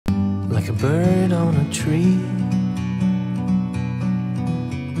like a bird on a tree.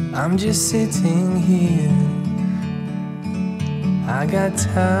 I'm just sitting here, I got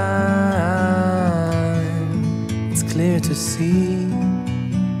time, it's clear to see.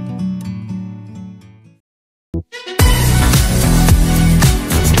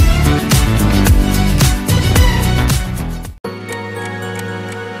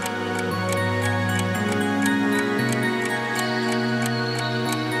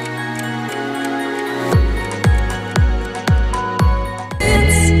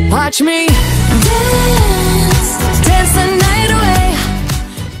 Watch me dance, dance the night away.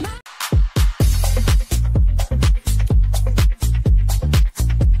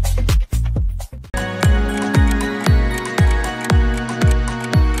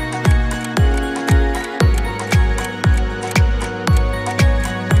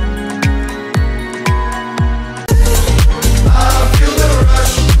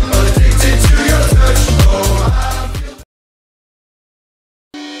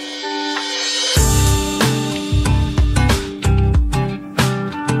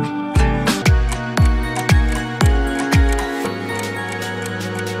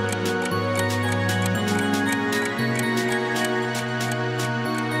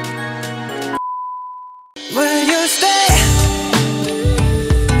 Will you stay?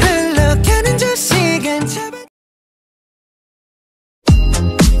 흘러가는 저 시간 잡아.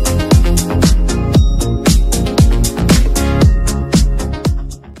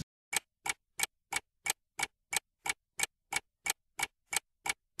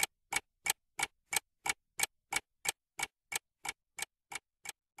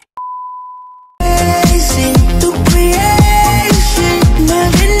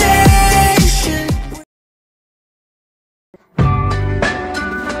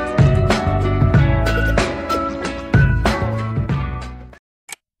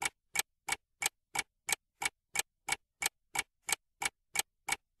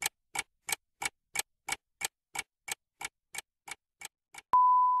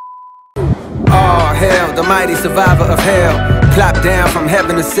 Oh hell, the mighty survivor of hell, plop down from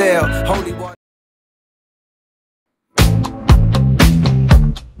heaven to sail. Holy water.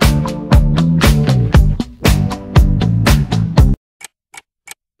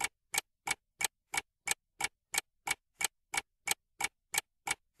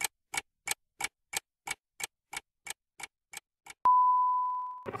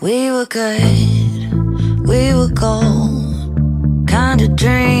 We were good, we were gold, kind of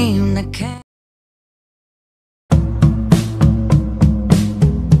dream that can't.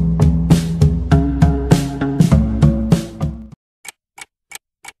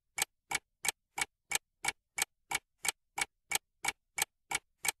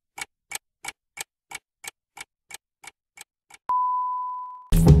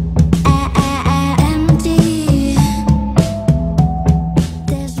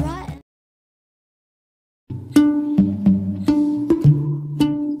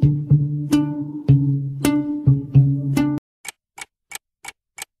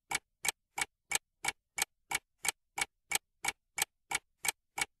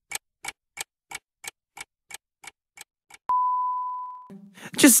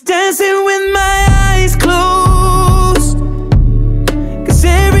 Just dancing with my eyes closed.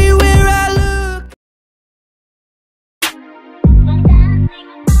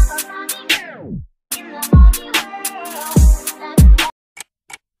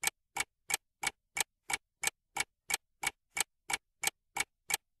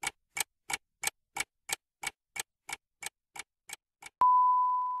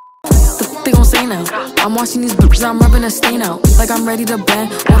 They gon' say now. I'm watching these bitches, I'm rubbing a stain out. Like I'm ready to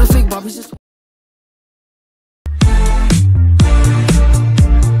bend. All the fake Barbies just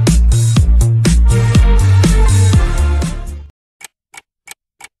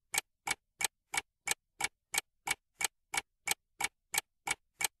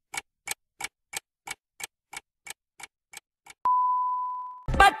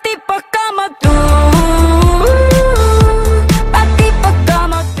pa' tipos como tú.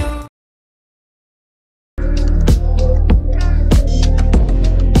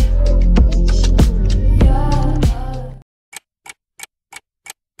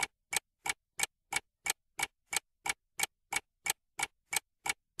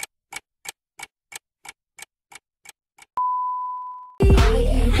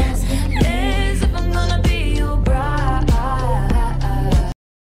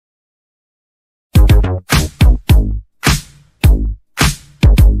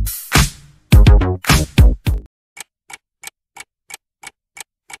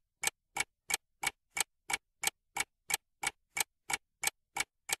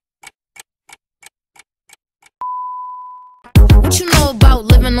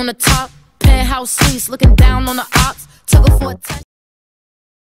 Swimming on the top, penthouse suites, looking down on the ops. Took her for a test.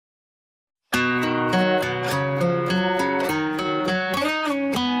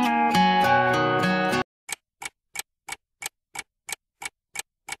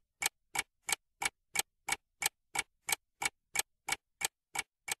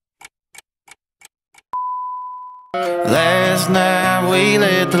 Last night we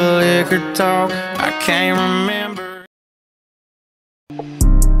let the liquor talk. I can't remember.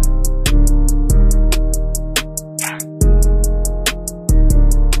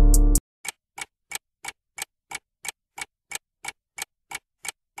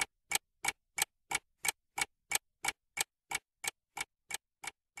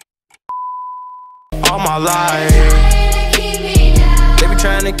 All my life, they be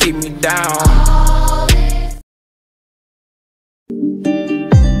trying to keep me down.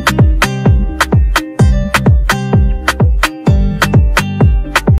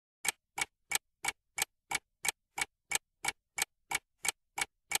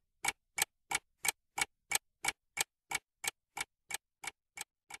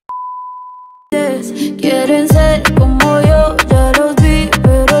 Quieren ser como yo, ya los vi,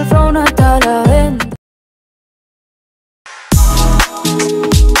 pero el flow no está a la venta.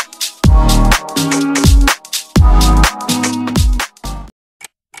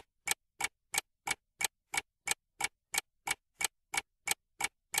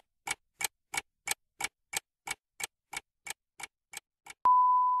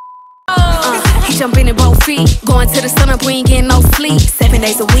 He jumping in both feet, going to the sun up, we ain't getting no sleep. 7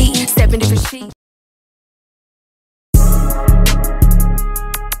 days a week, 7 different sheets.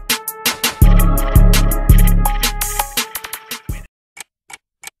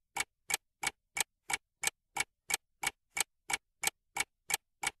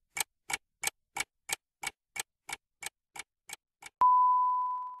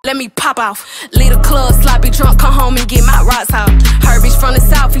 Let me pop off, leave the club, sloppy drunk, come home and get my rocks out. Herbie's from the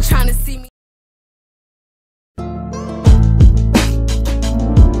south, he tryna see me.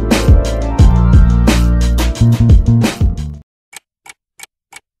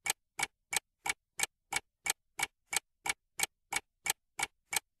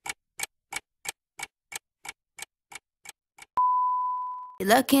 You're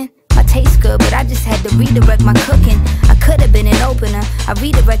looking, my taste good, but I just had to redirect my cooking. I could have been an opener, I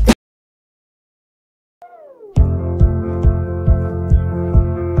redirected.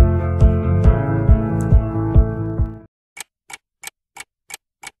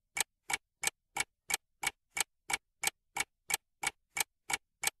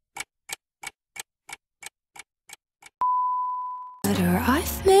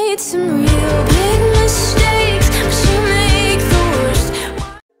 I've made some real big